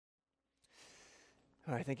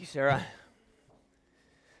All right, thank you, Sarah.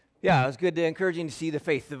 Yeah, it was good, encouraging to see the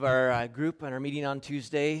faith of our group and our meeting on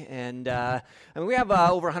Tuesday. And we have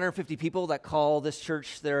over 150 people that call this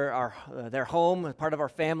church their home, part of our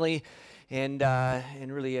family. And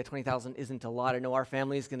really, 20,000 isn't a lot. I know our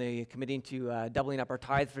family is going to be committing to doubling up our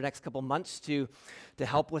tithe for the next couple months to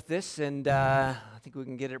help with this. And I think we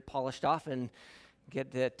can get it polished off and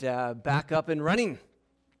get it back up and running.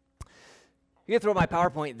 You can throw my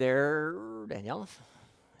PowerPoint there, Danielle.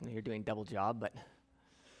 I know you're doing a double job, but...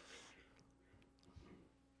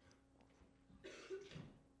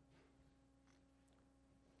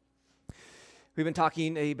 We've been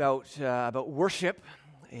talking about worship,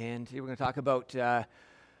 and today we're going to talk about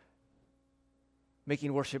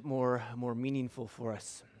making worship more meaningful for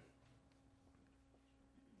us.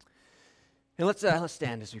 And let's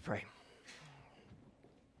stand as we pray.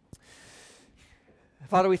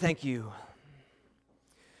 Father, we thank you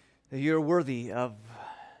that you're worthy of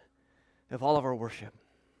all of our worship.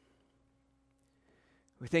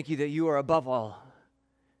 We thank you that you are above all,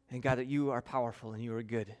 and God, that you are powerful and you are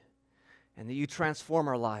good, and that you transform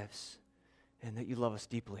our lives, and that you love us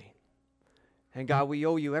deeply. And God, we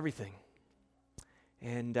owe you everything.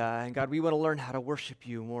 And God, we want to learn how to worship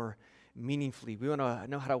you more meaningfully. We want to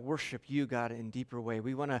know how to worship you, God, in a deeper way.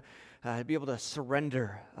 We want to be able to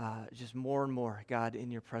surrender just more and more, God, in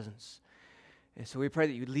your presence. And so we pray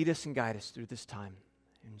that you lead us and guide us through this time.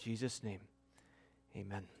 In Jesus' name,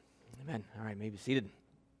 amen. Amen. All right, maybe seated.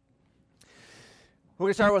 We're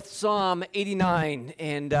going to start with Psalm 89,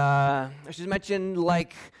 and I should mention,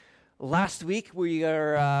 like last week, we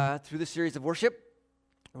are through this series of worship.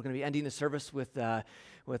 We're going to be ending the service with a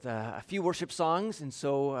few worship songs, and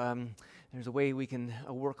so there's a way we can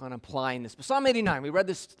work on applying this. But Psalm 89, we read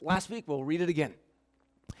this last week, we'll read it again.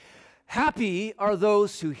 Happy are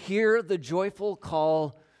those who hear the joyful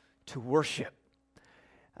call to worship.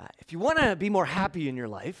 If you want to be more happy in your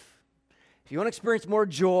life, if you want to experience more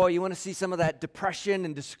joy, you want to see some of that depression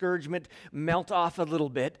and discouragement melt off a little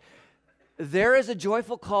bit, there is a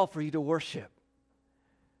joyful call for you to worship.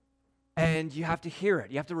 And you have to hear it.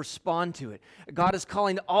 You have to respond to it. God is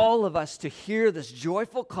calling all of us to hear this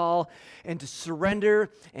joyful call and to surrender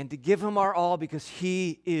and to give him our all because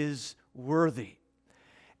he is worthy.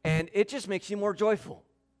 And it just makes you more joyful.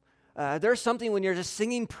 There's something when you're just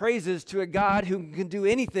singing praises to a God who can do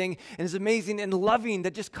anything and is amazing and loving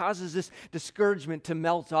that just causes this discouragement to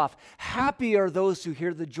melt off. Happy are those who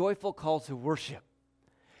hear the joyful call to worship.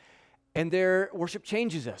 And their worship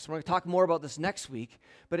changes us. We're going to talk more about this next week,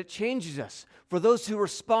 but it changes us. For those who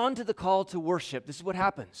respond to the call to worship, this is what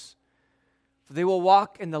happens. For they will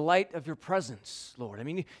walk in the light of your presence, Lord. I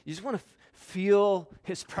mean, you just want to feel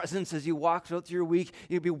his presence as you walk throughout your week.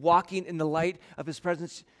 You'll be walking in the light of his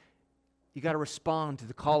presence. You got to respond to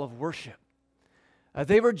the call of worship.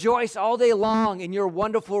 They rejoice all day long in your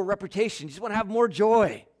wonderful reputation. You just want to have more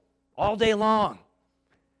joy all day long.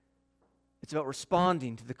 It's about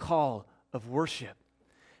responding to the call of worship.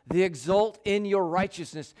 They exult in your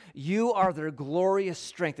righteousness. You are their glorious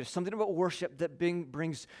strength. There's something about worship that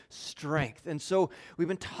brings strength. And so we've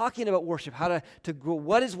been talking about worship, how to grow.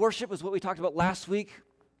 What is worship is what we talked about last week.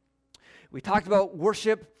 We talked about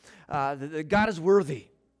worship, that God is worthy.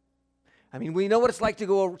 I mean, we know what it's like to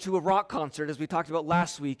go to a rock concert, as we talked about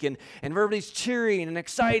last week, and everybody's cheering and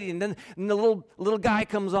exciting, and then the little guy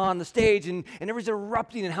comes on the stage, and everybody's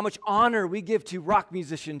erupting, and how much honor we give to rock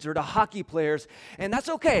musicians or to hockey players, and that's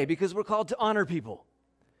okay, because we're called to honor people.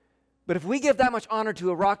 But if we give that much honor to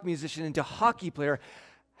a rock musician and to a hockey player,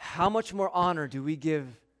 how much more honor do we give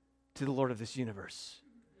to the Lord of this universe?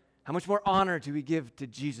 How much more honor do we give to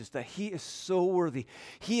Jesus, that he is so worthy?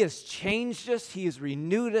 He has changed us. He has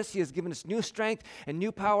renewed us. He has given us new strength and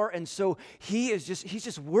new power. And so he's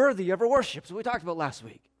just worthy of our worship. So we talked about last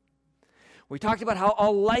week. We talked about how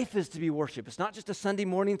all life is to be worship. It's not just a Sunday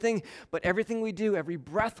morning thing, but everything we do, every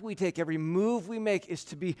breath we take, every move we make is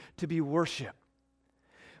to be worship.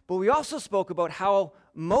 But we also spoke about how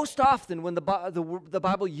most often when the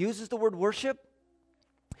Bible uses the word worship,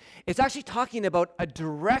 it's actually talking about a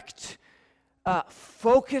direct,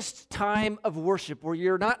 focused time of worship where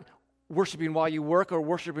you're not worshiping while you work or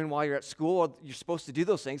worshiping while you're at school, or you're supposed to do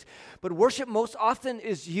those things. But worship most often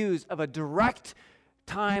is used of a direct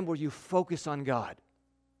time where you focus on God.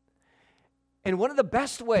 And one of the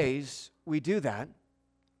best ways we do that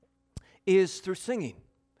is through singing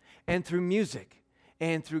and through music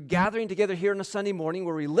and through gathering together here on a Sunday morning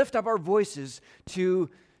where we lift up our voices to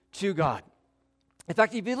God. In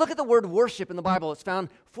fact, if you look at the word worship in the Bible, it's found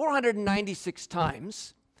 496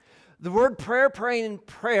 times. The word prayer, praying, and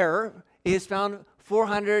prayer is found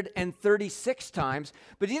 436 times.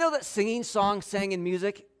 But do you know that singing songs sang in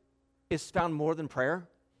music is found more than prayer?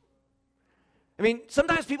 I mean,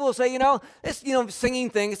 sometimes people will say, this, singing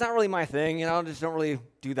thing, it's not really my thing, I just don't really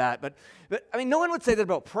do that. But I mean, no one would say that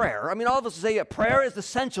about prayer. I mean, all of us would say, yeah, prayer is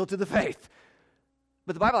essential to the faith.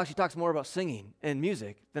 But the Bible actually talks more about singing and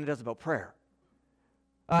music than it does about prayer.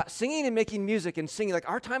 Singing and making music and singing, like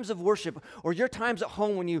our times of worship or your times at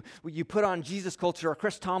home when you put on Jesus Culture or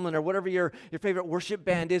Chris Tomlin or whatever your favorite worship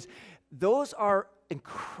band is, those are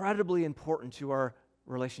incredibly important to our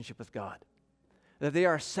relationship with God. That they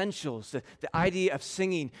are essentials, the idea of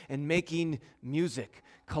singing and making music.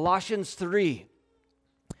 Colossians 3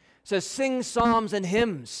 says, sing psalms and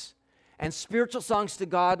hymns and spiritual songs to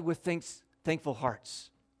God with thankful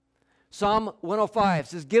hearts. Psalm 105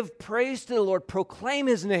 says, give praise to the Lord, proclaim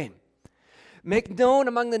his name. Make known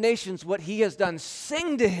among the nations what he has done.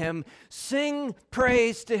 Sing to him, sing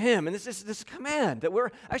praise to him. And this is a command that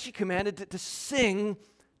we're actually commanded to sing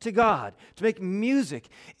to God, to make music.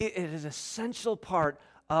 It is an essential part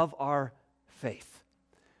of our faith.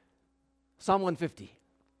 Psalm 150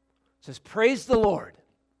 says, praise the Lord.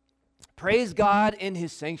 Praise God in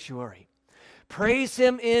his sanctuary. Praise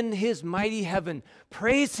him in his mighty heaven.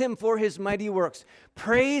 Praise him for his mighty works.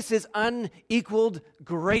 Praise his unequaled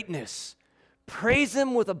greatness. Praise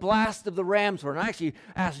him with a blast of the ram's horn. I actually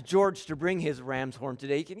asked George to bring his ram's horn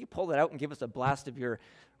today. Can you pull that out and give us a blast of your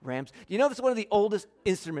rams? Do you know this is one of the oldest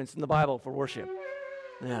instruments in the Bible for worship?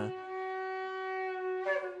 Yeah.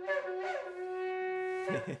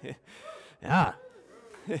 Yeah.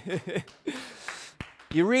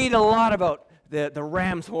 You read a lot about the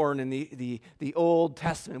ram's horn in the Old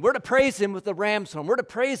Testament. We're to praise him with the ram's horn. We're to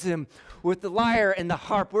praise him with the lyre and the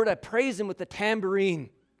harp. We're to praise him with the tambourine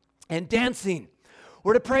and dancing.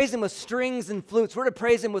 We're to praise him with strings and flutes. We're to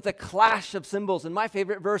praise him with a clash of cymbals. And my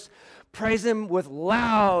favorite verse, praise him with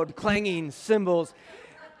loud clanging cymbals.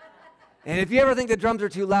 And if you ever think the drums are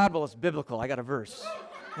too loud, well, it's biblical. I got a verse.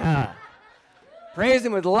 Praise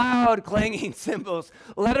him with loud clanging cymbals.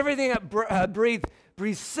 Let everything that breathe.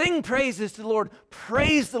 Sing praises to the Lord.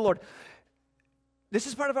 Praise the Lord. This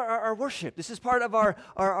is part of our worship. This is part of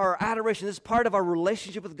our adoration. This is part of our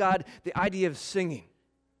relationship with God, the idea of singing.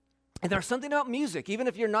 And there's something about music, even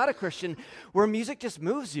if you're not a Christian, where music just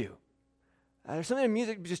moves you. There's something in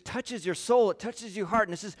music that just touches your soul. It touches your heart.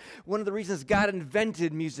 And this is one of the reasons God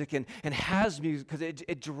invented music and has music, because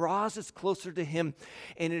it draws us closer to him.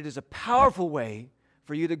 And it is a powerful way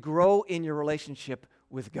for you to grow in your relationship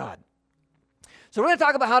with God. So we're going to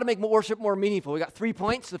talk about how to make worship more meaningful. We got 3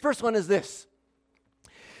 points. The first one is this.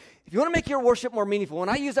 If you want to make your worship more meaningful, when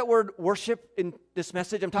I use that word worship in this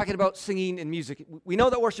message, I'm talking about singing and music. We know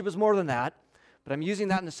that worship is more than that, but I'm using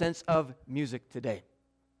that in the sense of music today.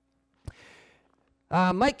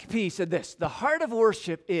 Mike P. said this, the heart of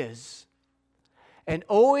worship is and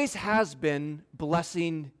always has been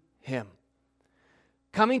blessing him,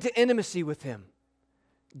 coming to intimacy with him,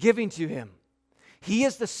 giving to him. He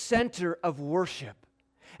is the center of worship.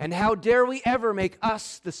 And how dare we ever make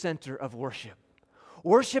us the center of worship?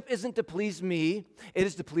 Worship isn't to please me, it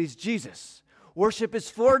is to please Jesus. Worship is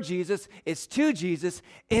for Jesus, it's to Jesus,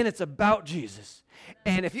 and it's about Jesus.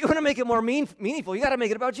 And if you want to make it more meaningful, you got to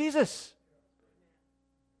make it about Jesus.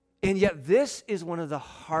 And yet this is one of the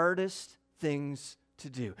hardest things to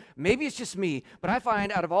do. Maybe it's just me, but I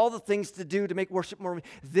find out of all the things to do to make worship more,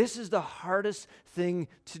 this is the hardest thing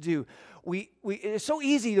to do. It's so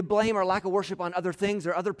easy to blame our lack of worship on other things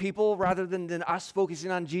or other people rather than us focusing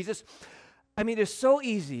on Jesus. I mean, it's so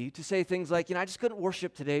easy to say things like, I just couldn't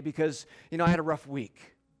worship today because, I had a rough week.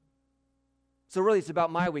 So really, it's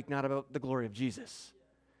about my week, not about the glory of Jesus.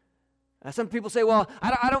 Some people say, well,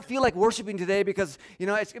 I don't feel like worshiping today because,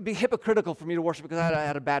 it's going to be hypocritical for me to worship because I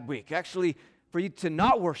had a bad week. Actually, for you to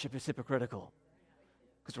not worship is hypocritical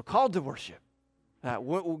because we're called to worship.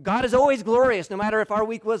 God is always glorious, no matter if our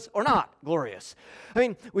week was or not glorious. I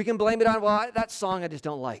mean, we can blame it on, that song I just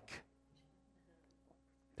don't like.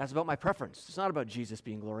 That's about my preference. It's not about Jesus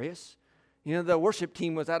being glorious. The worship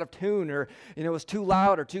team was out of tune, or, it was too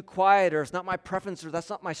loud or too quiet, or it's not my preference, or that's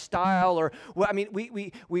not my style, or,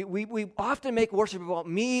 we often make worship about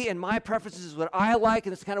me and my preferences, what I like,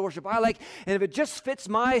 and it's the kind of worship I like, and if it just fits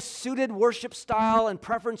my suited worship style and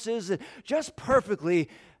preferences just perfectly,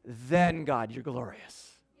 then God, you're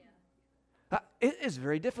glorious. Yeah. It is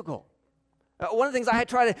very difficult. One of the things I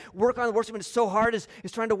try to work on worship, and it's so hard, is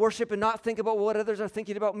trying to worship and not think about what others are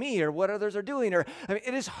thinking about me or what others are doing.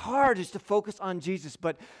 It is hard just to focus on Jesus,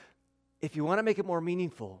 but if you want to make it more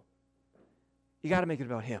meaningful, you got to make it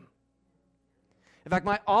about him. In fact,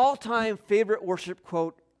 my all-time favorite worship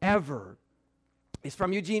quote ever is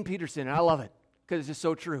from Eugene Peterson, and I love it. because it's just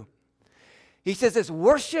so true. He says this: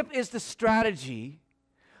 worship is the strategy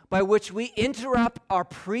by which we interrupt our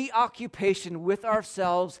preoccupation with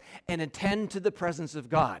ourselves and attend to the presence of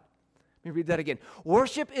God. Let me read that again.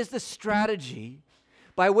 Worship is the strategy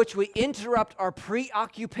by which we interrupt our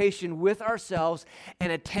preoccupation with ourselves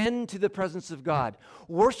and attend to the presence of God.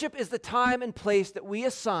 Worship is the time and place that we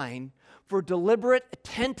assign for deliberate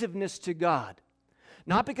attentiveness to God.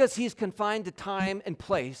 Not because he's confined to time and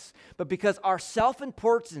place, but because our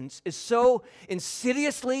self-importance is so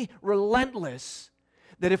insidiously relentless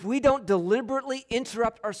that if we don't deliberately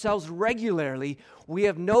interrupt ourselves regularly, we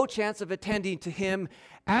have no chance of attending to him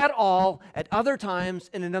at all at other times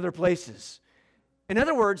and in other places. In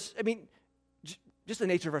other words, I mean, just the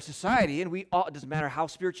nature of our society, and we all, it doesn't matter how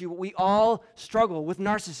spiritual, we all struggle with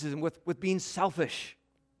narcissism, with being selfish.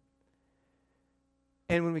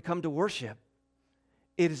 And when we come to worship,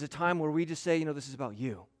 it is a time where we just say, this is about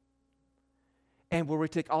you. And where we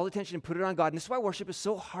take all the attention and put it on God. And this is why worship is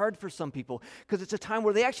so hard for some people, because it's a time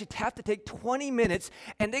where they actually have to take 20 minutes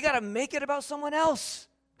and they got to make it about someone else.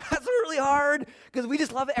 That's really hard, because we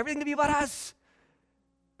just love everything to be about us.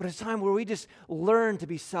 But it's a time where we just learn to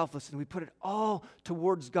be selfless and we put it all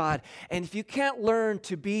towards God. And if you can't learn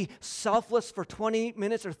to be selfless for 20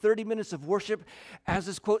 minutes or 30 minutes of worship, as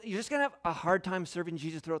this quote, you're just going to have a hard time serving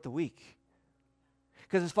Jesus throughout the week.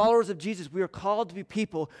 Because as followers of Jesus, we are called to be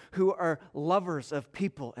people who are lovers of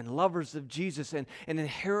people and lovers of Jesus and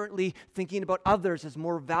inherently thinking about others as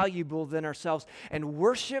more valuable than ourselves. And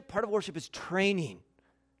worship, part of worship is training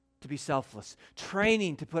to be selfless,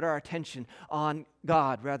 training to put our attention on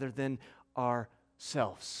God rather than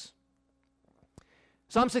ourselves.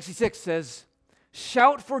 Psalm 66 says,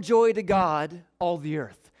 "Shout for joy to God, all the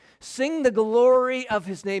earth. Sing the glory of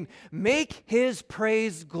his name. Make his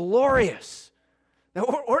praise glorious." Now,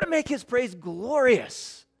 or to make his praise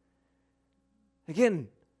glorious. Again,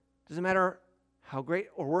 doesn't matter how great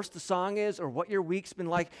or worse the song is or what your week's been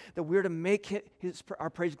like, that we're to make our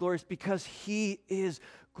praise glorious because he is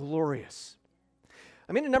glorious.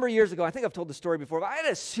 I mean, a number of years ago, I think I've told the story before, but I had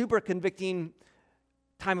a super convicting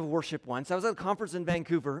time of worship once. I was at a conference in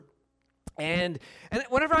Vancouver. And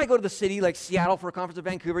whenever I go to the city, like Seattle for a conference in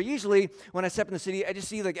Vancouver, usually when I step in the city, I just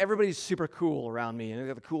see like everybody's super cool around me. And they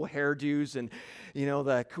got the cool hairdos and,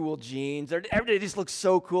 the cool jeans. Everybody just looks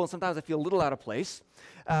so cool. And sometimes I feel a little out of place,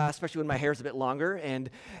 especially when my hair's a bit longer.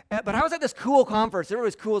 But I was at this cool conference. Everybody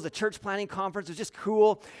was cool. It was a church planning conference. It was just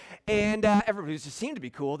cool. And everybody just seemed to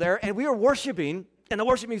be cool there. And we were worshiping, and the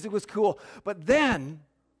worship music was cool. But then,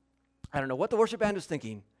 I don't know what the worship band was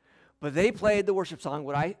thinking, but they played the worship song,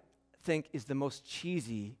 what I think is the most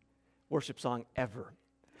cheesy worship song ever.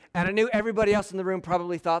 And I knew everybody else in the room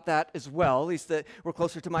probably thought that as well, at least that were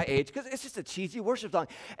closer to my age, because it's just a cheesy worship song.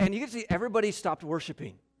 And you can see everybody stopped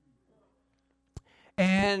worshiping.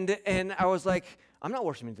 And I was like, I'm not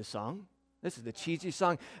worshiping this song. This is the cheesy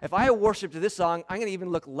song. If I worship to this song, I'm going to even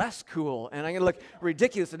look less cool, and I'm going to look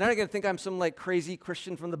ridiculous, and they're going to think I'm some like crazy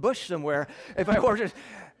Christian from the bush somewhere if I worship.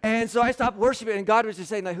 And so I stopped worshiping, and God was just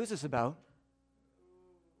saying, now, who's this about?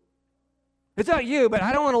 It's not you, but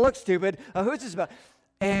I don't want to look stupid. Who's this about?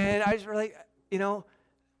 And I just were like,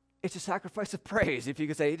 it's a sacrifice of praise, if you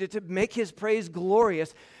could say, to make his praise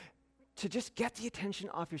glorious, to just get the attention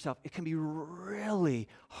off yourself. It can be really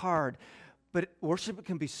hard, but worship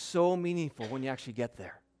can be so meaningful when you actually get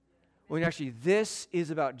there. When this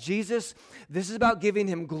is about Jesus. This is about giving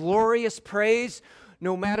him glorious praise,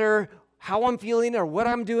 no matter how I'm feeling or what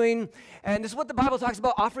I'm doing. And this is what the Bible talks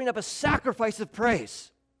about, offering up a sacrifice of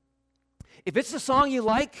praise. If it's the song you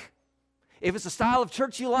like, if it's the style of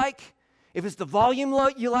church you like, if it's the volume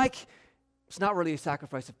you like, it's not really a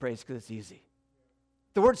sacrifice of praise because it's easy.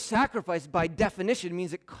 The word sacrifice, by definition,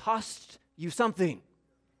 means it costs you something.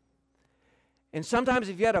 And sometimes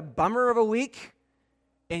if you had a bummer of a week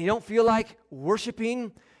and you don't feel like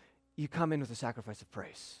worshiping, you come in with a sacrifice of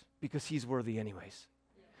praise because he's worthy anyways.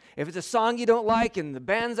 If it's a song you don't like and the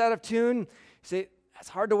band's out of tune, you say, it's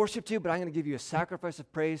hard to worship to, but I'm going to give you a sacrifice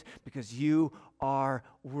of praise because you are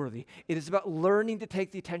worthy. It is about learning to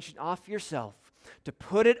take the attention off yourself, to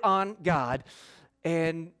put it on God,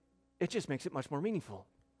 and it just makes it much more meaningful.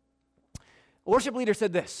 A worship leader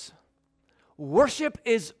said this: worship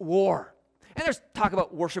is war. And there's talk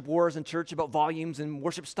about worship wars in church, about volumes and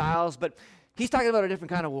worship styles, but he's talking about a different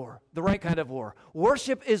kind of war, the right kind of war.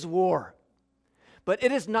 Worship is war, but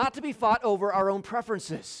it is not to be fought over our own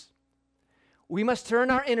preferences. We must turn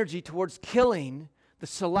our energy towards killing the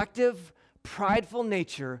selective, prideful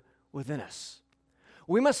nature within us.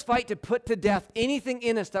 We must fight to put to death anything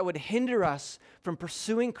in us that would hinder us from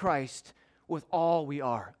pursuing Christ with all we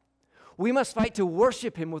are. We must fight to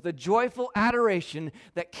worship him with a joyful adoration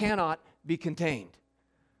that cannot be contained.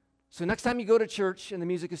 So next time you go to church and the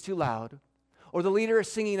music is too loud, or the leader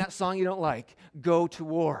is singing that song you don't like, go to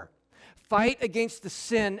war. Fight against the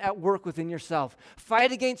sin at work within yourself.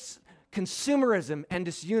 Fight against consumerism and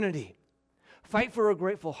disunity. Fight for a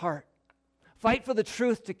grateful heart. Fight for the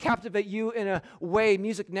truth to captivate you in a way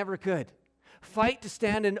music never could. Fight to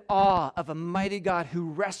stand in awe of a mighty God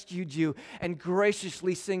who rescued you and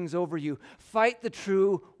graciously sings over you. Fight the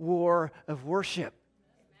true war of worship.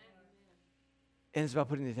 And it's about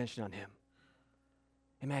putting the attention on him.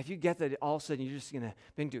 And man, if you get that, all of a sudden you're just going to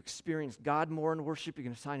begin to experience God more in worship. You're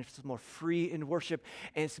going to find yourself more free in worship.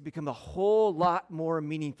 And it's going to become a whole lot more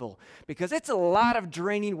meaningful. Because it's a lot of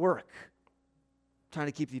draining work trying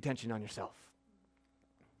to keep the attention on yourself.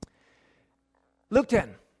 Luke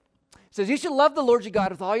 10 says, you should love the Lord your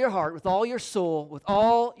God with all your heart, with all your soul, with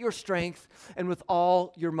all your strength, and with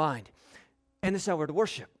all your mind. And this is how we're to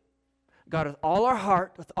worship God with all our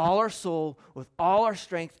heart, with all our soul, with all our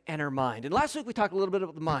strength, and our mind. And last week we talked a little bit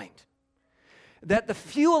about the mind. That the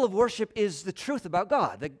fuel of worship is the truth about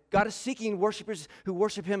God. That God is seeking worshipers who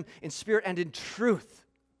worship him in spirit and in truth.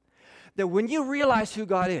 That when you realize who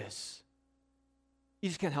God is, you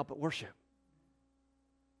just can't help but worship.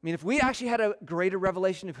 I mean, if we actually had a greater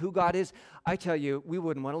revelation of who God is, I tell you, we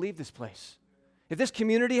wouldn't want to leave this place. If this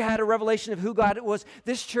community had a revelation of who God was,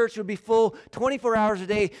 this church would be full 24 hours a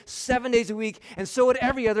day, 7 days a week, and so would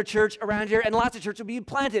every other church around here, and lots of churches would be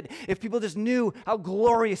planted if people just knew how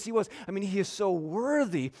glorious he was. I mean, he is so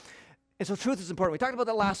worthy. And so truth is important. We talked about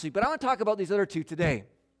that last week, but I want to talk about these other two today,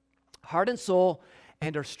 heart and soul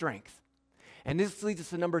and our strength. And this leads us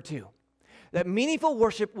to number 2, that meaningful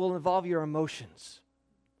worship will involve your emotions.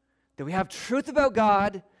 That we have truth about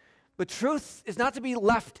God, but truth is not to be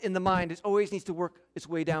left in the mind. It always needs to work its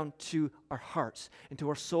way down to our hearts, into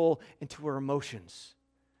our soul, into our emotions.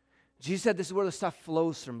 Jesus said this is where the stuff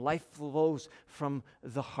flows from. Life flows from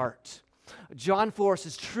the heart. John 4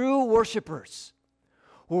 says, true worshipers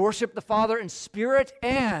will worship the Father in spirit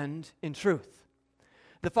and in truth.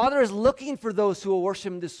 The Father is looking for those who will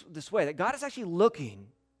worship him this way. That God is actually looking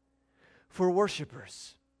for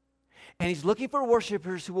worshipers. And he's looking for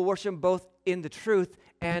worshipers who will worship him both in the truth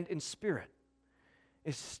and in spirit.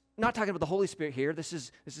 It's not talking about the Holy Spirit here. This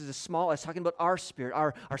is a small, it's talking about our spirit,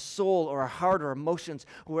 our soul, or our heart, or emotions,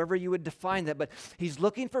 however you would define that. But he's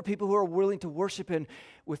looking for people who are willing to worship him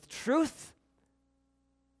with truth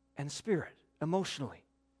and spirit, emotionally,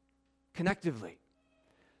 connectively.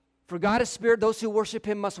 For God is spirit, those who worship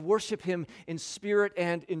him must worship him in spirit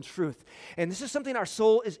and in truth. And this is something our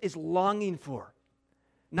soul is longing for.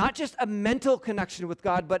 Not just a mental connection with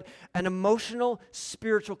God, but an emotional,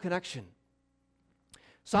 spiritual connection.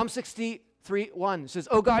 Psalm 63:1 says,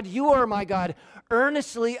 "O God, you are my God.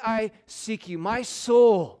 Earnestly I seek you. My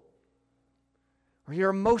soul," or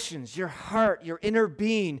your emotions, your heart, your inner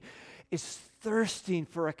being, is thirsting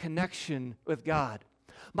for a connection with God.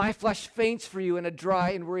 My flesh faints for you in a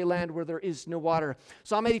dry and weary land where there is no water.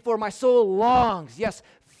 Psalm 84, my soul longs, yes,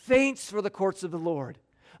 faints for the courts of the Lord.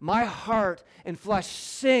 My heart and flesh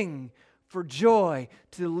sing for joy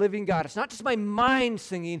to the living God. It's not just my mind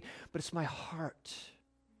singing, but it's my heart.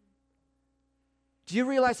 Do you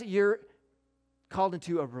realize that you're called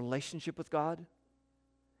into a relationship with God?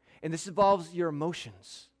 And this involves your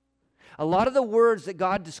emotions. A lot of the words that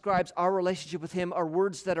God describes our relationship with him are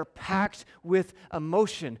words that are packed with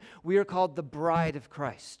emotion. We are called the bride of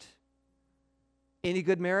Christ. Any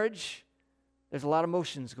good marriage, there's a lot of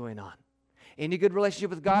emotions going on. Any good relationship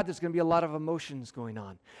with God, there's going to be a lot of emotions going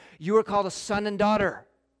on. You are called a son and daughter.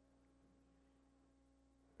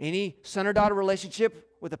 Any son or daughter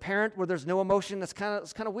relationship with a parent where there's no emotion, that's kind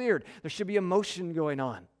of weird. There should be emotion going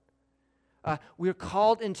on. We're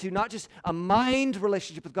called into not just a mind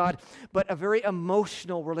relationship with God, but a very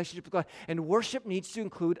emotional relationship with God. And worship needs to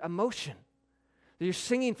include emotion. That you're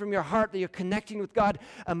singing from your heart, that you're connecting with God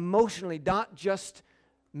emotionally, not just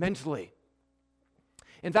mentally.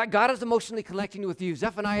 In fact, God is emotionally connecting with you.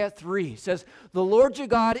 Zephaniah 3 says, "The Lord your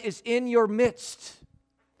God is in your midst.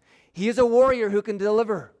 He is a warrior who can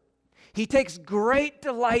deliver. He takes great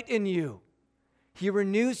delight in you. He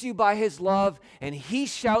renews you by his love, and he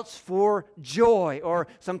shouts for joy." Or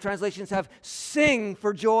some translations have sing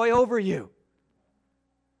for joy over you.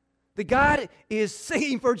 The God is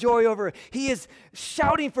singing for joy over. He is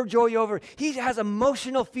shouting for joy over. He has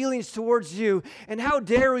emotional feelings towards you. And how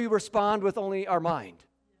dare we respond with only our mind?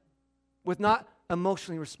 With not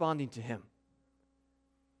emotionally responding to him.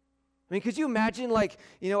 I mean, could you imagine, like,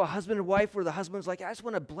 a husband and wife where the husband's like, I just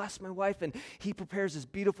want to bless my wife, and he prepares this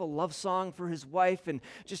beautiful love song for his wife and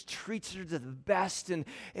just treats her to the best, and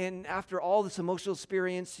after all this emotional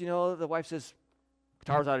experience, the wife says,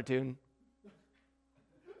 guitar's out of tune.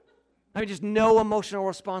 I mean, just no emotional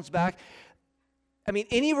response back. I mean,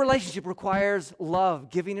 any relationship requires love,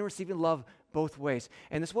 giving and receiving love both ways.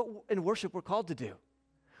 And this is what in worship we're called to do.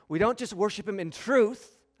 We don't just worship him in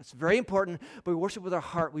truth. That's very important, but we worship with our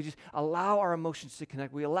heart. We just allow our emotions to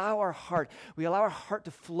connect. We allow our heart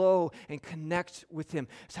to flow and connect with him.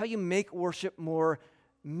 It's how you make worship more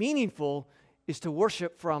meaningful, is to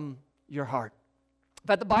worship from your heart. In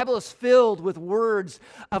fact, the Bible is filled with words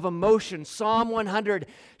of emotion. Psalm 100,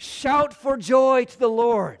 shout for joy to the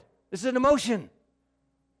Lord. This is an emotion.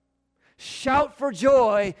 Shout for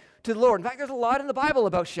joy to the Lord. In fact, there's a lot in the Bible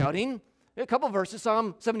about shouting. A couple verses,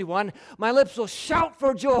 Psalm 71, my lips will shout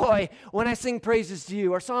for joy when I sing praises to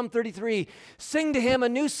you. Or Psalm 33, sing to him a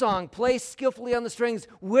new song, play skillfully on the strings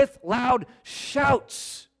with loud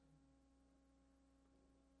shouts.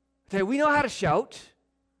 Okay, we know how to shout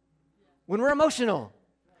when we're emotional.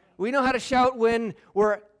 We know how to shout when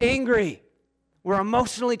we're angry. We're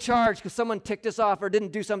emotionally charged because someone ticked us off or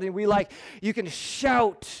didn't do something we like. You can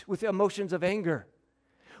shout with emotions of anger.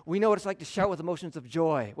 We know what it's like to shout with emotions of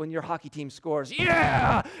joy when your hockey team scores.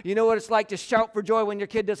 Yeah! You know what it's like to shout for joy when your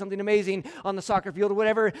kid does something amazing on the soccer field or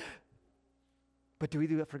whatever. But do we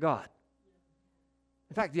do it for God?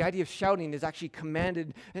 In fact, the idea of shouting is actually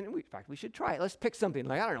commanded, and in fact, we should try it. Let's pick something.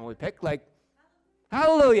 Like, I don't know what we pick. Like,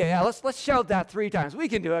 hallelujah. Yeah, let's shout that 3 times. We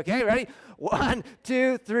can do it, okay? Ready? 1,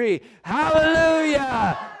 2, 3.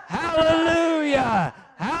 Hallelujah! Hallelujah!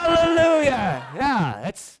 Hallelujah! Yeah,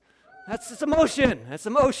 that's emotion. That's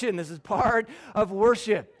emotion. This is part of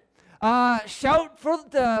worship. Shout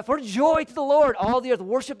for joy to the Lord, all the earth.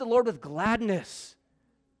 Worship the Lord with gladness.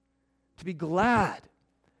 To be glad.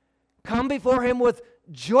 Come before him with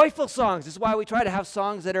joyful songs. This is why we try to have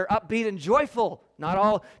songs that are upbeat and joyful. Not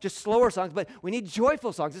all just slower songs, but we need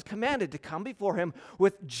joyful songs. It's commanded to come before him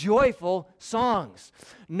with joyful songs.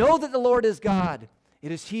 Know that the Lord is God.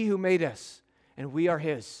 It is he who made us, and we are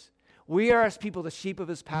his. We are his people, the sheep of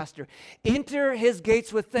his pasture. Enter his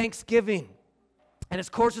gates with thanksgiving and his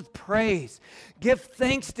courts with praise. Give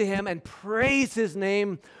thanks to him and praise his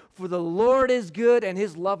name, for the Lord is good and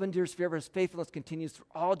his love endures forever. His faithfulness continues through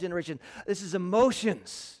all generations. This is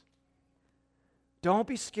emotions. Don't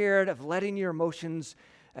be scared of letting your emotions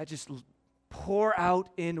just pour out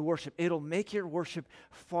in worship. It'll make your worship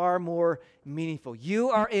far more meaningful. You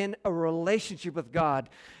are in a relationship with God.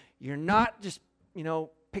 You're not just,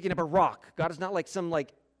 picking up a rock. God is not like some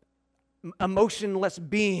emotionless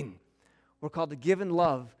being. We're called to give and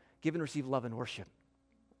receive love and worship.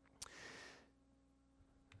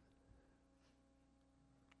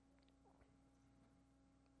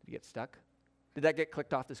 Did you get stuck? Did that get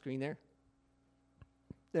clicked off the screen there?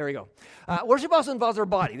 There we go. Worship also involves our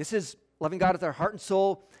body. This is loving God with our heart and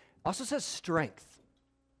soul. Also says strength.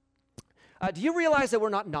 Do you realize that we're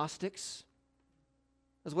not Gnostics?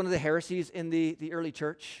 That was one of the heresies in the early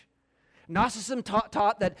church. Gnosticism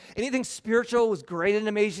taught that anything spiritual was great and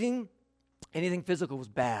amazing, anything physical was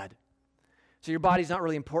bad. So your body's not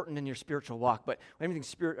really important in your spiritual walk, but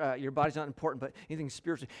your body's not important, but anything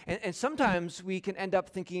spiritual. And sometimes we can end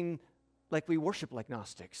up thinking like we worship like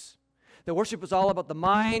Gnostics. That worship is all about the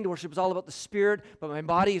mind, worship is all about the spirit, but my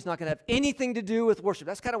body is not going to have anything to do with worship.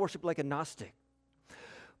 That's kind of worship like a Gnostic.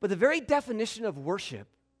 But the very definition of worship,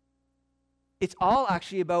 it's all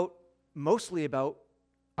actually mostly about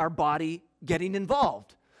our body getting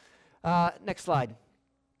involved. Next slide,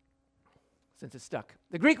 since it's stuck.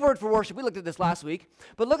 The Greek word for worship, we looked at this last week,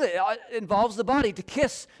 but look at it, it involves the body, to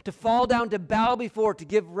kiss, to fall down, to bow before, to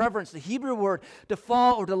give reverence. The Hebrew word, to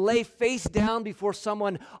fall or to lay face down before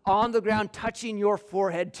someone on the ground, touching your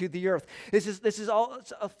forehead to the earth. This is all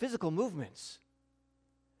physical movements.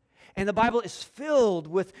 And the Bible is filled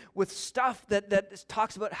with stuff that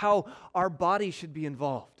talks about how our body should be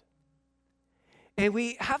involved. And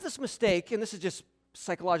we have this mistake, and this is just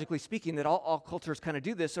psychologically speaking, that all cultures kind of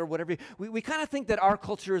do this or whatever. We kind of think that our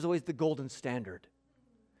culture is always the golden standard.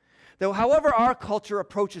 Though however our culture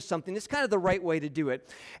approaches something, it's kind of the right way to do it.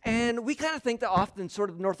 And we kind of think that often, sort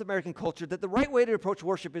of North American culture, that the right way to approach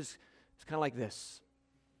worship is kind of like this,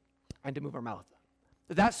 and to move our mouth.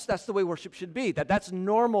 That's the way worship should be. That's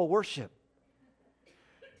normal worship.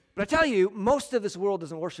 But I tell you, most of this world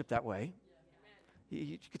doesn't worship that way.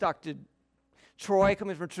 You could talk to Troy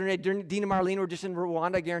coming from Trinidad, Dean and Marlene were just in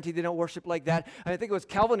Rwanda. I guarantee they don't worship like that. I think it was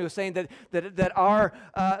Calvin who was saying that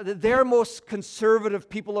their most conservative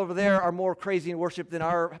people over there are more crazy in worship than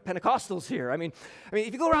our Pentecostals here. I mean,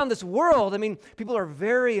 if you go around this world, people are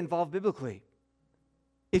very involved biblically.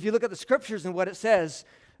 If you look at the scriptures and what it says,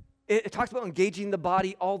 it talks about engaging the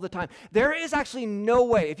body all the time. There is actually no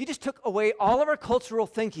way, if you just took away all of our cultural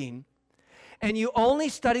thinking and you only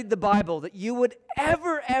studied the Bible, that you would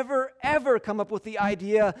ever, ever, ever come up with the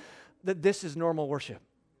idea that this is normal worship.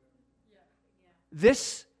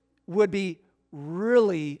 This would be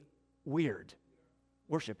really weird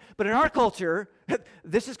worship. But in our culture,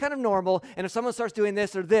 this is kind of normal, and if someone starts doing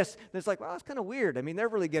this or this, then it's like, well, that's kind of weird. They're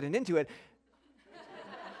really getting into it.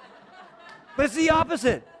 But it's the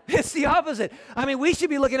opposite. It's the opposite. We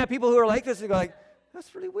should be looking at people who are like this and go like,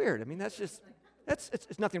 that's really weird.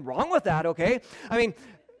 It's nothing wrong with that, okay?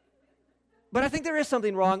 But I think there is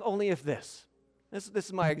something wrong only if this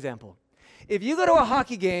is my example. If you go to a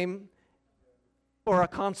hockey game or a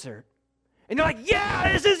concert, and you're like,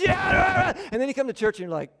 yeah, this is, yeah, and then you come to church and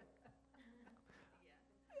you're like,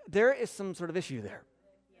 there is some sort of issue there.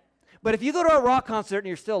 But if you go to a rock concert and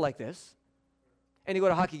you're still like this, and you go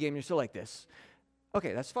to a hockey game and you're still like this,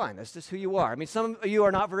 okay, that's fine. That's just who you are. Some of you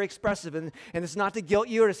are not very expressive, and it's not to guilt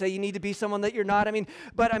you or to say you need to be someone that you're not.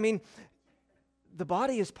 But the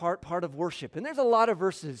body is part of worship. And there's a lot of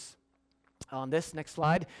verses on this. Next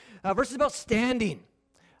slide. Verses about standing.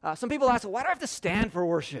 Some people ask, why do I have to stand for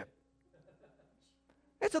worship?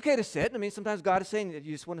 It's okay to sit. Sometimes God is saying that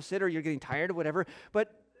you just want to sit or you're getting tired or whatever.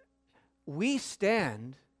 But we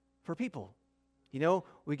stand for people.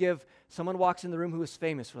 We give, someone walks in the room who is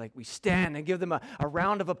famous, we stand and give them a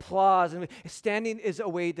round of applause. And standing is a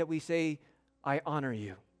way that we say, I honor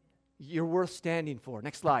you. You're worth standing for.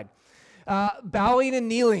 Next slide. Bowing and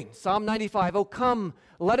kneeling. Psalm 95. Oh, come,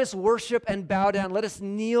 let us worship and bow down. Let us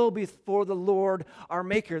kneel before the Lord, our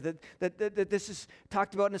Maker. That this is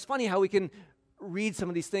talked about. And it's funny how we can read some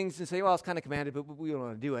of these things and say, well, it's kind of commanded, but we don't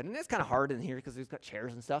want to do it. And it's kind of hard in here because we've got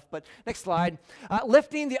chairs and stuff. But next slide.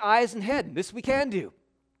 Lifting the eyes and head. This we can do.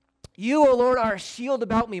 You, O Lord, are a shield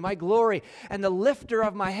about me, my glory, and the lifter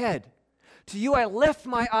of my head. To you I lift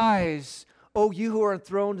my eyes, O you who are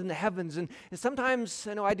enthroned in the heavens. And sometimes,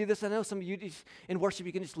 I know I do this, I know some of you in worship,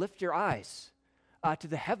 you can just lift your eyes to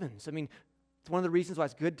the heavens. It's one of the reasons why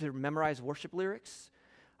it's good to memorize worship lyrics.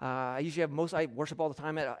 I worship all the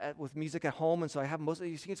time with music at home, and so I have most of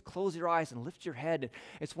you can just close your eyes and lift your head.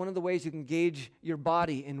 It's one of the ways you can engage your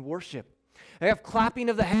body in worship. I have clapping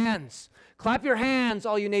of the hands. Clap your hands,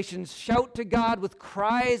 all you nations. Shout to God with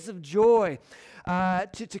cries of joy.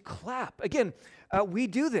 To clap. Again, we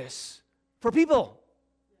do this for people.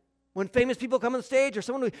 When famous people come on the stage or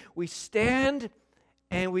someone, we stand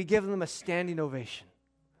and we give them a standing ovation.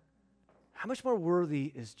 How much more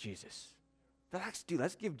worthy is Jesus?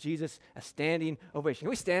 Let's give Jesus a standing ovation. Can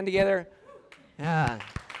we stand together? Yeah.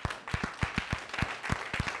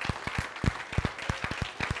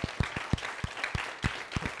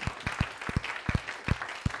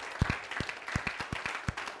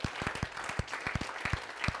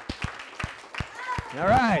 All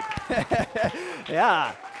right.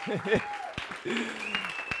 Yeah.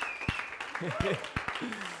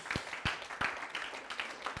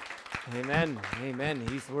 Amen. Amen.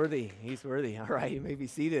 He's worthy. He's worthy. All right, you may be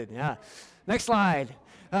seated. Yeah. Next slide.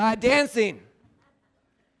 Dancing.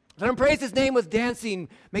 Let him praise his name with dancing,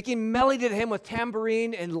 making melody to him with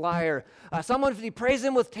tambourine and lyre. Psalm 150, praise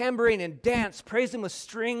him with tambourine and dance. Praise him with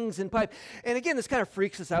strings and pipe. And again, this kind of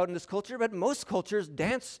freaks us out in this culture, but most cultures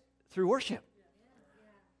dance through worship.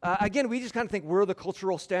 Again, we just kind of think we're the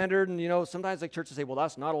cultural standard, and sometimes churches say, well,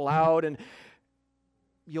 that's not allowed, and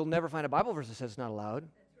you'll never find a Bible verse that says it's not allowed.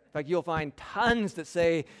 In fact, you'll find tons that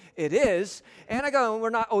say it is. And we're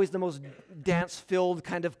not always the most dance-filled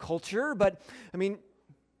kind of culture, but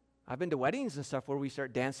I've been to weddings and stuff where we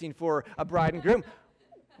start dancing for a bride and groom.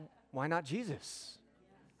 Why not Jesus?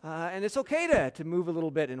 And it's okay to move a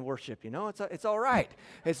little bit in worship, it's all right.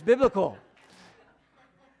 It's biblical.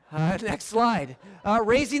 Next slide.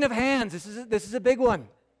 Raising of hands. This is a big one.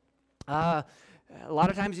 A lot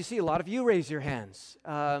of times you see a lot of you raise your hands.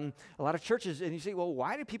 A lot of churches, and you say, well,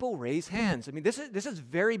 why do people raise hands? This is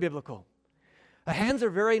very biblical. Hands are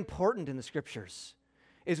very important in the scriptures.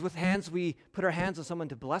 Is with hands we put our hands on someone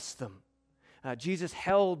to bless them. Jesus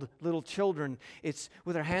held little children. It's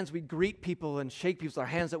with our hands we greet people and shake people. It's our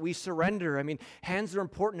hands that we surrender. Hands are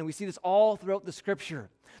important, and we see this all throughout the scripture.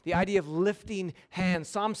 The idea of lifting hands.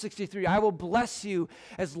 Psalm 63, I will bless you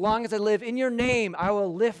as long as I live. In your name, I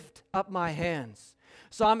will lift up my hands.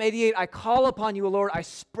 Psalm 88, I call upon you, O Lord. I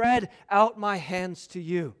spread out my hands to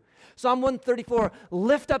you. Psalm 134,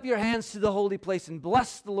 lift up your hands to the holy place and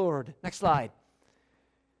bless the Lord. Next slide.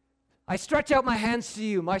 I stretch out my hands to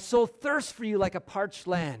you. My soul thirsts for you like a parched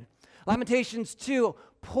land. Lamentations 2,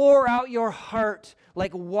 pour out your heart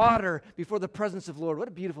like water before the presence of the Lord. What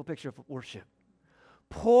a beautiful picture of worship.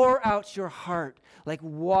 Pour out your heart like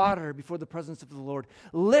water before the presence of the Lord.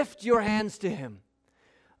 Lift your hands to him.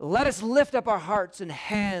 Let us lift up our hearts and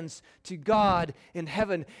hands to God in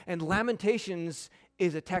heaven. And Lamentations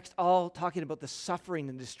is a text all talking about the suffering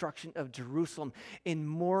and destruction of Jerusalem in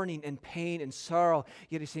mourning and pain and sorrow.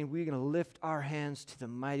 Yet he's saying we're going to lift our hands to the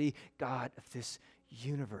mighty God of this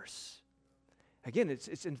universe. Again,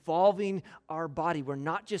 it's involving our body. We're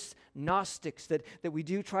not just Gnostics, that we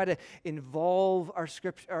do try to involve our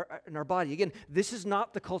scripture in our body. Again, this is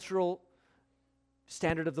not the cultural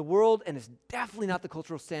standard of the world, and it's definitely not the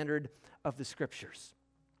cultural standard of the Scriptures.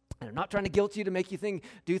 And I'm not trying to guilt you to make you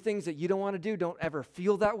do things that you don't want to do. Don't ever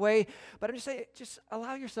feel that way. But I'm just saying, just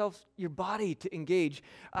allow your body to engage.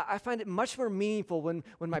 I find it much more meaningful when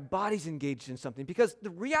my body's engaged in something, because the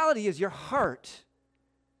reality is your heart,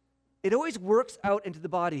 it always works out into the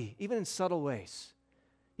body, even in subtle ways.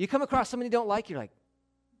 You come across somebody you don't like, you're like,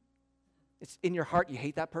 it's in your heart, you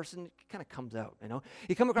hate that person, it kind of comes out, you know.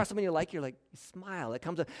 You come across somebody you like, you're like, you smile, it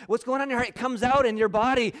comes out. What's going on in your heart? It comes out in your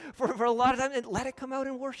body for a lot of time, and let it come out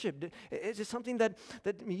in worship. It's just something that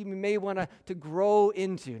you may want to grow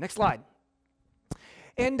into. Next slide.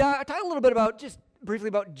 And I talk a little bit about, just briefly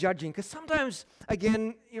about judging, because sometimes,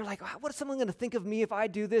 again, you're like, what is someone going to think of me if I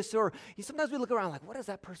do this? Or sometimes we look around like, what is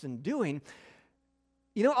that person doing?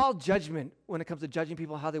 You know, all judgment when it comes to judging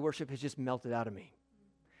people how they worship has just melted out of me.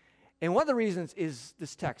 And one of the reasons is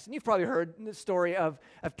this text. And you've probably heard the story of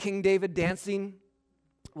King David dancing.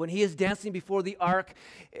 When he is dancing before the ark,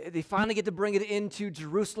 they finally get to bring it into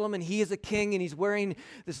Jerusalem, and he is a king, and he's wearing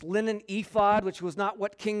this linen ephod, which was not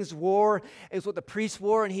what kings wore. It was what the priests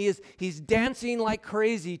wore, and he's dancing like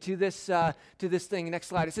crazy to this thing. Next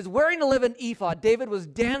slide. It says, wearing a linen ephod, David was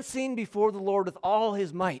dancing before the Lord with all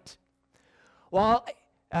his might, while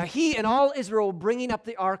he and all Israel were bringing up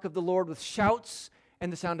the ark of the Lord with shouts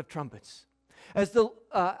and the sound of trumpets. As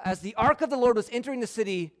the ark of the Lord was entering the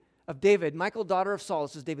city of David, Michal, daughter of Saul,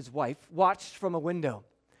 this is David's wife, watched from a window.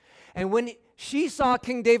 And when she saw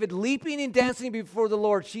King David leaping and dancing before the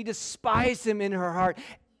Lord, she despised him in her heart.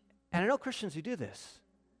 And I know Christians who do this.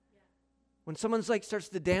 When someone's like starts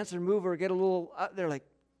to dance or move or get a little, they're like,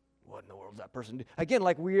 what in the world does that person do? Again,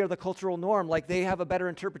 like we are the cultural norm, like they have a better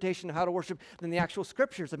interpretation of how to worship than the actual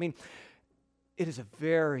scriptures. I mean, it is a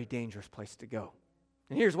very dangerous place to go.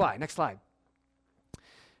 And here's why. Next slide.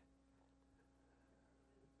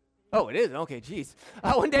 Oh, it is? Okay, geez.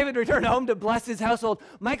 When David returned home to bless his household,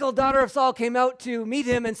 Michal, daughter of Saul, came out to meet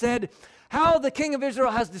him and said, how the king of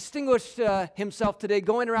Israel has distinguished himself today,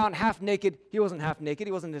 going around half naked. He wasn't half naked.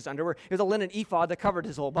 He wasn't in his underwear. It was a linen ephod that covered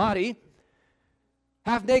his whole body.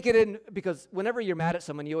 Half naked, and because whenever you're mad at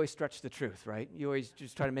someone, you always stretch the truth, right? You always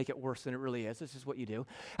just try to make it worse than it really is. This is what you do.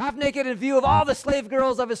 Half naked in view of all the slave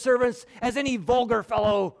girls of his servants, as any vulgar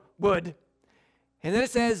fellow would. And then it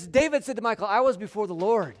says, David said to Michal, I was before the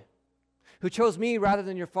Lord, who chose me rather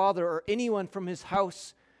than your father or anyone from his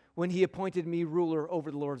house when he appointed me ruler over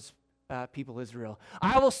the Lord's people Israel.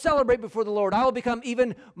 I will celebrate before the Lord. I will become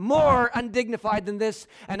even more undignified than this,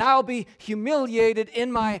 and I will be humiliated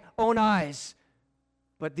in my own eyes.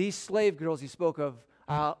 But these slave girls he spoke of,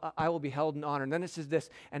 I will be held in honor. And then it says this,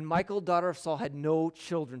 and Michal, daughter of Saul, had no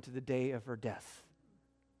children to the day of her death.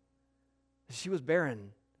 She was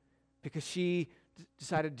barren because she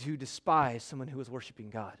decided to despise someone who was worshiping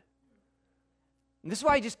God. And this is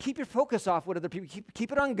why you just keep your focus off what other people,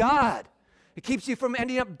 keep it on God. It keeps you from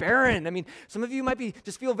ending up barren. I mean, some of you might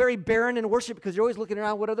just feel very barren in worship because you're always looking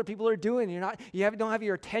around what other people are doing. Don't have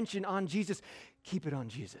your attention on Jesus. Keep it on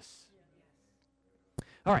Jesus.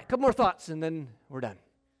 All right, a couple more thoughts, and then we're done.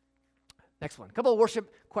 Next one, a couple of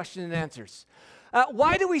worship question and answers.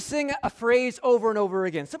 Why do we sing a phrase over and over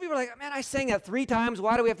again? Some people are like, man, I sang it 3 times.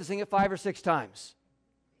 Why do we have to sing it 5 or 6 times?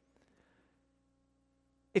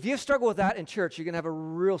 If you struggle with that in church, you're going to have a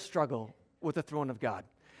real struggle with the throne of God.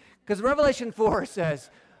 Because Revelation 4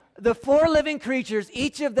 says, the 4 living creatures,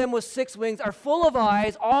 each of them with 6 wings, are full of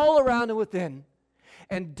eyes all around and within.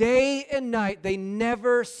 And day and night, they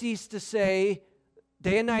never cease to say,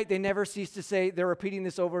 they're repeating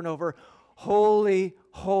this over and over, holy,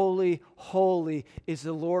 holy, holy is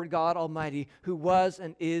the Lord God Almighty, who was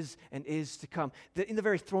and is to come. In the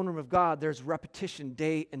very throne room of God, there's repetition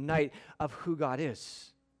day and night of who God is.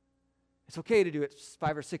 It's okay to do it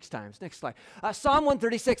 5 or 6 times. Next slide. Psalm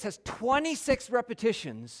 136 has 26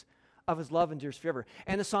 repetitions of his love endures forever.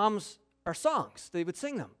 And the Psalms are songs. They would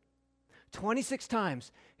sing them. 26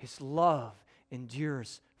 times, his love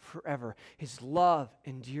endures forever. His love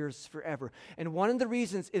endures forever. And one of the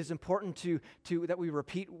reasons it is important to that we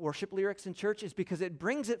repeat worship lyrics in church is because it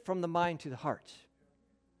brings it from the mind to the heart.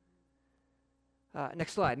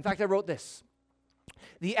 Next slide. In fact, I wrote this.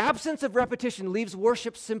 The absence of repetition leaves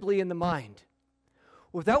worship simply in the mind.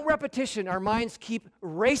 Without repetition, our minds keep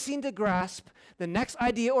racing to grasp the next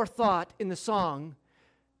idea or thought in the song.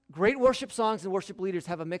 Great worship songs and worship leaders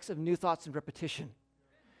have a mix of new thoughts and repetition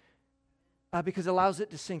because it allows it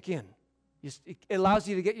to sink in. It allows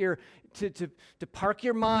you to get to park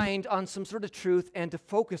your mind on some sort of truth and to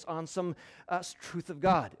focus on some truth of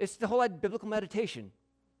God. It's the whole idea of biblical meditation.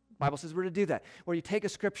 The Bible says we're to do that, where you take a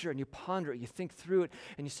scripture and you ponder it, you think through it,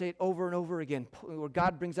 and you say it over and over again, where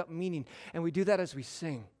God brings up meaning, and we do that as we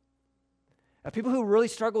sing. People who really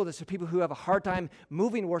struggle with this are people who have a hard time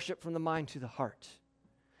moving worship from the mind to the heart.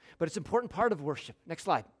 But it's an important part of worship. Next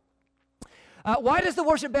slide. Why does the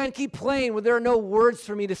worship band keep playing when there are no words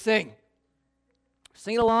for me to sing?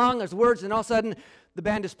 Singing along, there's words, and all of a sudden, the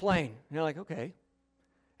band is playing. And you're like, okay.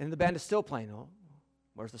 And the band is still playing. Oh,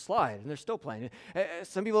 where's the slide? And they're still playing.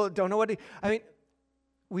 Some people don't know what to...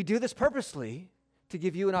 we do this purposely to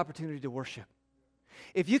give you an opportunity to worship.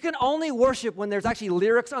 If you can only worship when there's actually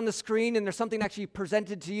lyrics on the screen and there's something actually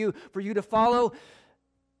presented to you for you to follow,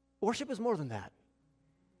 worship is more than that.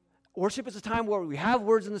 Worship is a time where we have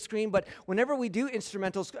words on the screen, but whenever we do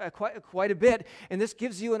instrumentals quite a bit, and this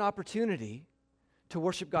gives you an opportunity to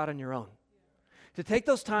worship God on your own. To take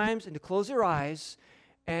those times and to close your eyes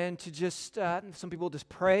and to just, some people will just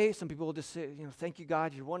pray, some people will just say, thank you,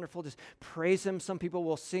 God, you're wonderful, just praise Him. Some people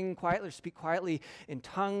will sing quietly or speak quietly in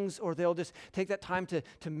tongues, or they'll just take that time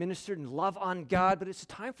to minister and love on God, but it's a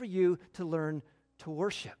time for you to learn to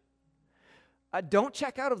worship. Don't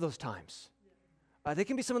check out of those times. They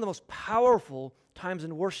can be some of the most powerful times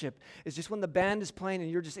in worship is just when the band is playing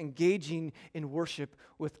and you're just engaging in worship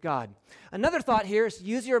with God. Another thought here is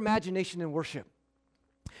use your imagination in worship.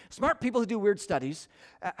 Smart people who do weird studies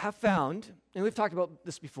have found, and we've talked about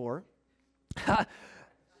this before,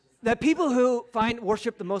 that people who find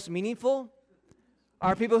worship the most meaningful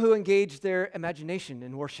are people who engage their imagination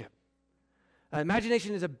in worship.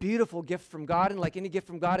 Imagination is a beautiful gift from God, and like any gift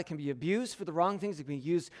from God, it can be abused for the wrong things, it can be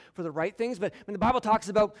used for the right things. But when the Bible talks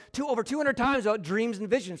about over 200 times about dreams and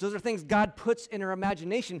visions, those are things God puts in our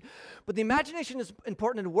imagination. But the imagination is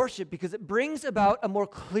important in worship because it brings about a more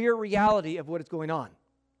clear reality of what is going on.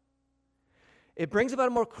 It brings about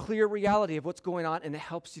a more clear reality of what's going on, and it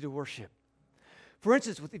helps you to worship. For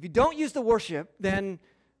instance, if you don't use the worship, then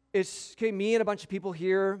it's me and a bunch of people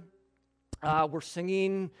here, we're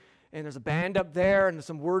singing, and there's a band up there, and there's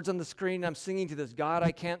some words on the screen, and I'm singing to this God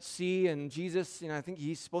I can't see, and Jesus, I think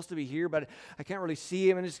He's supposed to be here, but I can't really see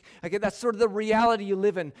Him, and that's sort of the reality you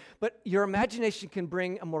live in. But your imagination can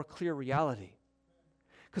bring a more clear reality.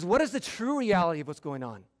 Because what is the true reality of what's going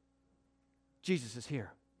on? Jesus is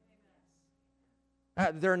here.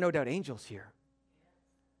 There are no doubt angels here.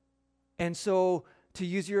 And so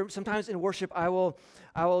sometimes in worship, I will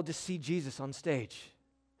just see Jesus on stage.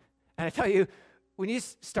 And I tell you, when you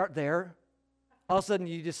start there, all of a sudden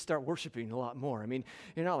you just start worshiping a lot more.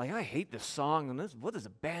 You're not like, I hate this song, and what is the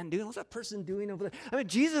band doing? What's that person doing over there?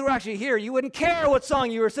 Jesus were actually here. You wouldn't care what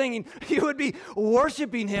song you were singing. You would be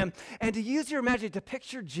worshiping Him. And to use your imagination to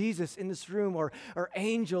picture Jesus in this room or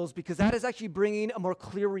angels, because that is actually bringing a more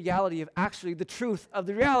clear reality of actually the truth of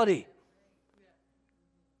the reality.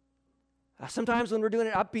 Sometimes when we're doing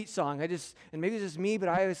an upbeat song, and maybe it's just me, but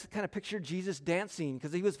I always kind of picture Jesus dancing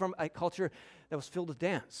because He was from a culture that was filled with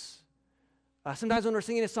dance. Sometimes when we're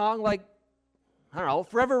singing a song like,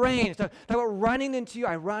 Forever Rain, talk about running into you,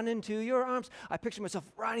 I run into your arms. I picture myself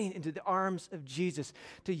running into the arms of Jesus.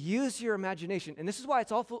 To use your imagination. And this is why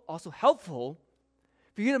it's also helpful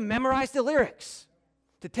for you to memorize the lyrics.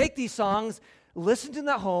 To take these songs, listen to them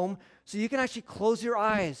at home, so you can actually close your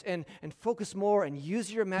eyes and focus more and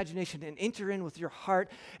use your imagination and enter in with your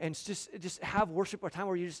heart and just have worship, a time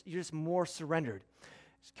where you're just more surrendered.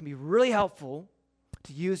 It can be really helpful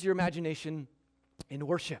to use your imagination in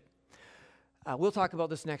worship. We'll talk about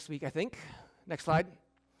this next week, I think. Next slide.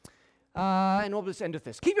 And we'll just end with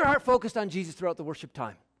this. Keep your heart focused on Jesus throughout the worship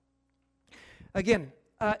time. Again,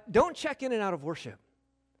 don't check in and out of worship.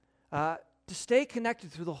 To stay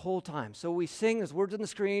connected through the whole time. So we sing, there's words on the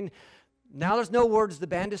screen. Now there's no words, the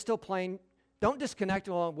band is still playing. Don't disconnect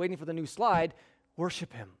while I'm waiting for the new slide.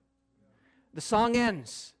 Worship Him. The song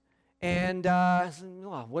ends. And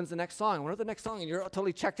when's the next song? I wonder the next song, and you're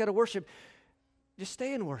totally checked out of worship. Just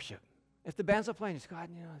stay in worship. If the band's not playing, just go ahead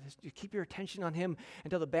and, you keep your attention on him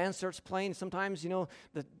until the band starts playing. Sometimes,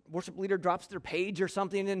 the worship leader drops their page or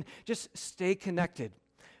something, and just stay connected.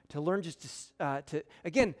 To learn just to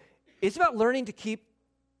again, it's about learning to keep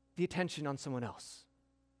the attention on someone else.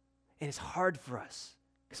 And it's hard for us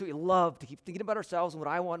because we love to keep thinking about ourselves and what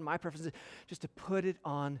I want, my preferences, just to put it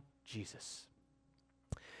on Jesus.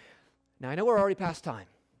 Now, I know we're already past time.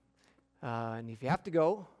 And if you have to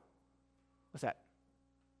go, what's that?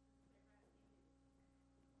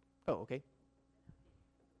 Oh, okay.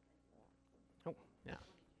 Oh, yeah.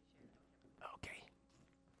 Okay.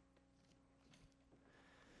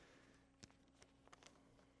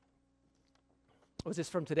 Was this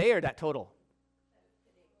from today or that total?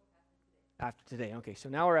 After today. Okay, so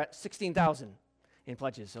now we're at 16,000 in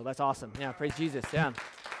pledges, so that's awesome. Yeah, praise Jesus. Yeah.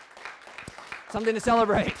 Something to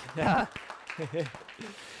celebrate. Yeah.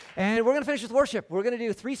 And we're going to finish with worship. We're going to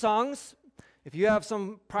do 3 songs. If you have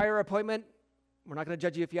some prior appointment, we're not going to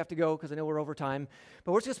judge you if you have to go because I know we're over time.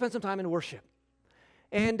 But we're just going to spend some time in worship.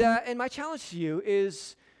 And my challenge to you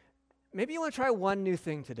is maybe you want to try one new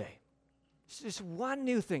thing today. Just one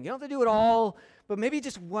new thing. You don't have to do it all, but maybe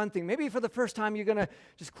just one thing. Maybe for the first time you're going to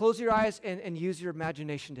just close your eyes and use your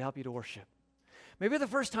imagination to help you to worship. Maybe the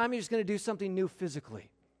first time you're just going to do something new physically.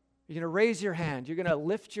 You're going to raise your hand. You're going to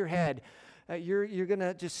lift your head. You're going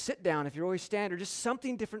to just sit down if you're always stand, or just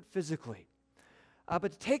something different physically.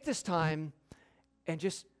 But to take this time and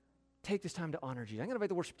just take this time to honor Jesus. I'm going to invite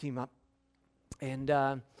the worship team up. And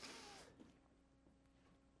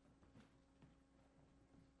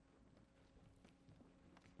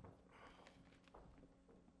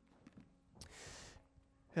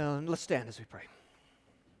let's stand as we pray.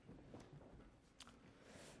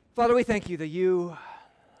 Father, we thank you that you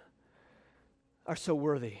are so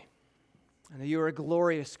worthy, and that you are a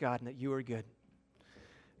glorious God, and that you are good.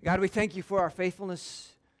 God, we thank you for our faithfulness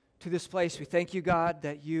to this place. We thank you, God,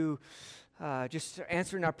 that you just are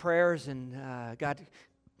answering our prayers, and God,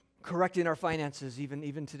 correcting our finances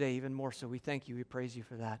even today, even more so. We thank you. We praise you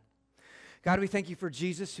for that. God, we thank you for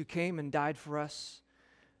Jesus who came and died for us.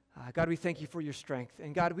 God, we thank you for your strength.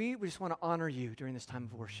 And God, we just want to honor you during this time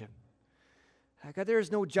of worship. God, there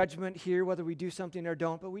is no judgment here whether we do something or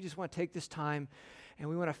don't, but we just want to take this time and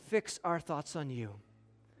we want to fix our thoughts on you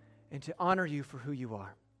and to honor you for who you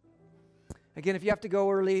are. Again, if you have to go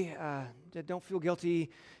early, don't feel guilty.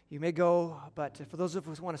 You may go, but for those of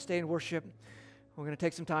us who want to stay in worship, we're going to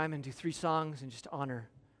take some time and do 3 songs and just honor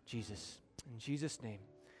Jesus. In Jesus' name.